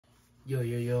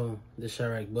Yo, this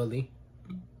Chiraq Bully,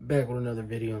 back with another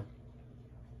video.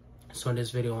 So in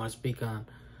this video, I want to speak on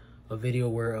a video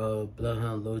where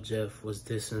Bloodhound Lil was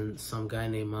dissing some guy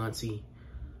named Monti.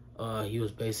 He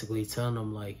was basically telling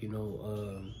him, like,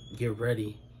 get ready.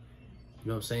 You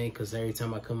know what I'm saying? Because every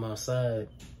time I come outside,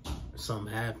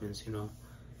 something happens,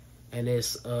 And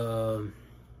it's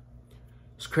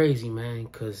crazy, man,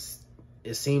 because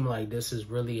it seemed like this is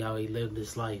really how he lived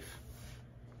his life.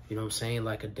 You know what I'm saying?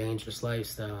 Like a dangerous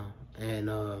lifestyle. And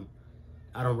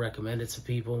I don't recommend it to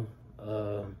people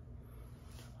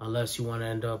unless you want to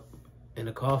end up in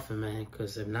a coffin, man.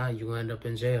 Because if not, you're going to end up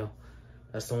in jail.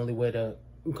 That's the only way to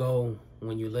go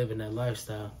when you live in that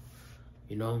lifestyle.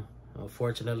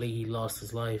 Unfortunately, he lost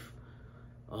his life.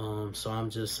 So I'm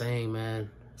just saying, man,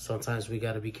 sometimes we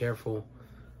got to be careful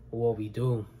with what we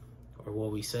do or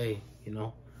what we say,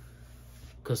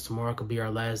 Because tomorrow could be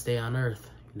our last day on earth.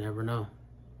 You never know.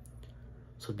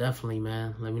 So definitely,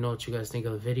 man, let me know what you guys think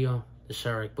of the video. The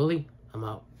Chiraq Bully, I'm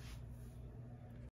out.